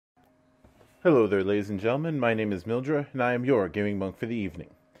Hello there, ladies and gentlemen. My name is Mildra, and I am your gaming monk for the evening.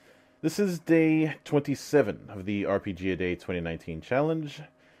 This is day 27 of the RPG A Day 2019 challenge.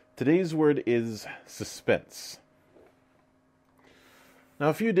 Today's word is suspense. Now,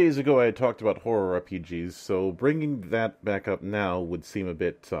 a few days ago I had talked about horror RPGs, so bringing that back up now would seem a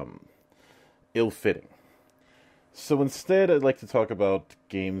bit, ill-fitting. So instead, I'd like to talk about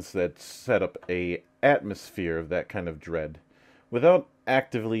games that set up a atmosphere of that kind of dread, without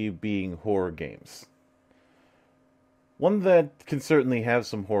actively being horror games. One that can certainly have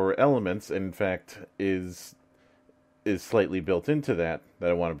some horror elements, and in fact is slightly built into that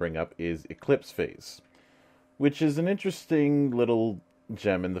I want to bring up is Eclipse Phase, which is an interesting little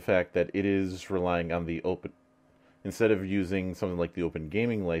gem in the fact that it is relying on the open, instead of using something like the Open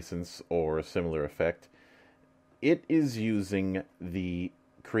Gaming License or a similar effect, it is using the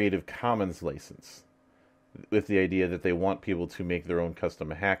Creative Commons license, with the idea that they want people to make their own custom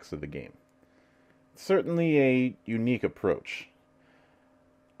hacks of the game. It's certainly a unique approach.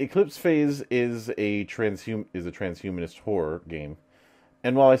 Eclipse Phase is a transhumanist horror game,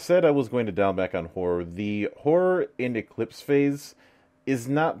 and while I said I was going to dial back on horror, the horror in Eclipse Phase is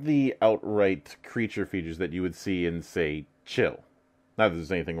not the outright creature features that you would see in, say, Chill. Not that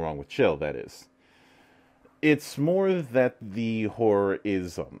there's anything wrong with Chill, that is. It's more that the horror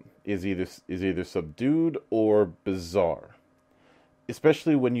is either subdued or bizarre.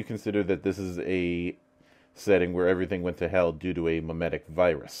 Especially when you consider that this is a setting where everything went to hell due to a mimetic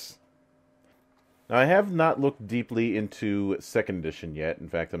virus. Now, I have not looked deeply into 2nd edition yet. In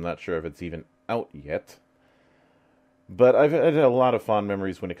fact, I'm not sure if it's even out yet. But I've had a lot of fond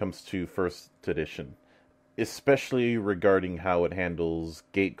memories when it comes to 1st edition, especially regarding how it handles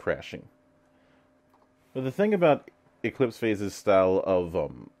gate crashing. But the thing about Eclipse Phase's style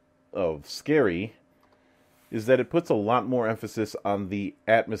of scary is that it puts a lot more emphasis on the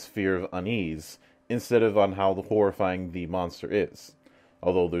atmosphere of unease instead of on how horrifying the monster is.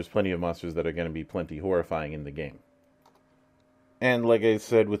 Although there's plenty of monsters that are going to be plenty horrifying in the game. And like I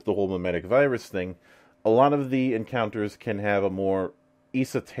said with the whole mimetic virus thing, a lot of the encounters can have a more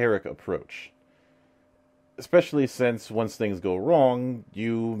esoteric approach. Especially since once things go wrong,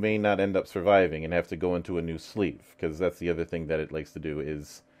 you may not end up surviving and have to go into a new sleeve. Because that's the other thing that it likes to do,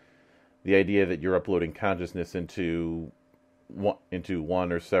 is the idea that you're uploading consciousness into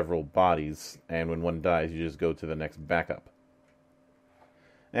one or several bodies, and when one dies, you just go to the next backup.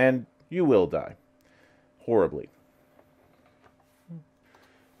 And you will die. Horribly.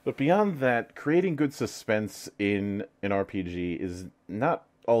 But beyond that, creating good suspense in an RPG is not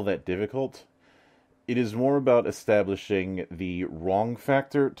all that difficult. It is more about establishing the wrong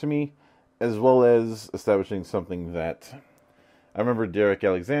factor to me, as well as establishing something that I remember Derek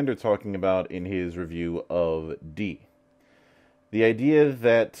Alexander talking about in his review of D. The idea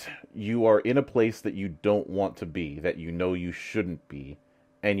that you are in a place that you don't want to be, that you know you shouldn't be,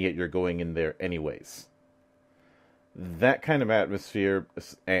 and yet you're going in there anyways. That kind of atmosphere,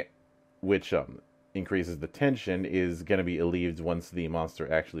 which increases the tension, is going to be alleviated once the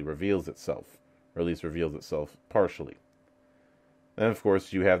monster actually reveals itself. Or at least reveals itself partially. Then, of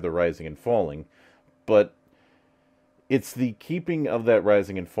course, you have the rising and falling, but it's the keeping of that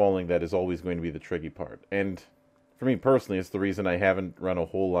rising and falling that is always going to be the tricky part. And for me personally, it's the reason I haven't run a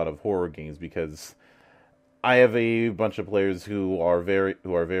whole lot of horror games, because I have a bunch of players who are very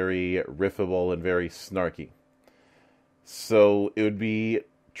riffable and very snarky. So it would be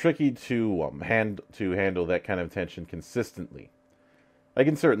tricky to handle that kind of tension consistently. I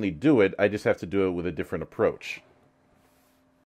can certainly do it, I just have to do it with a different approach.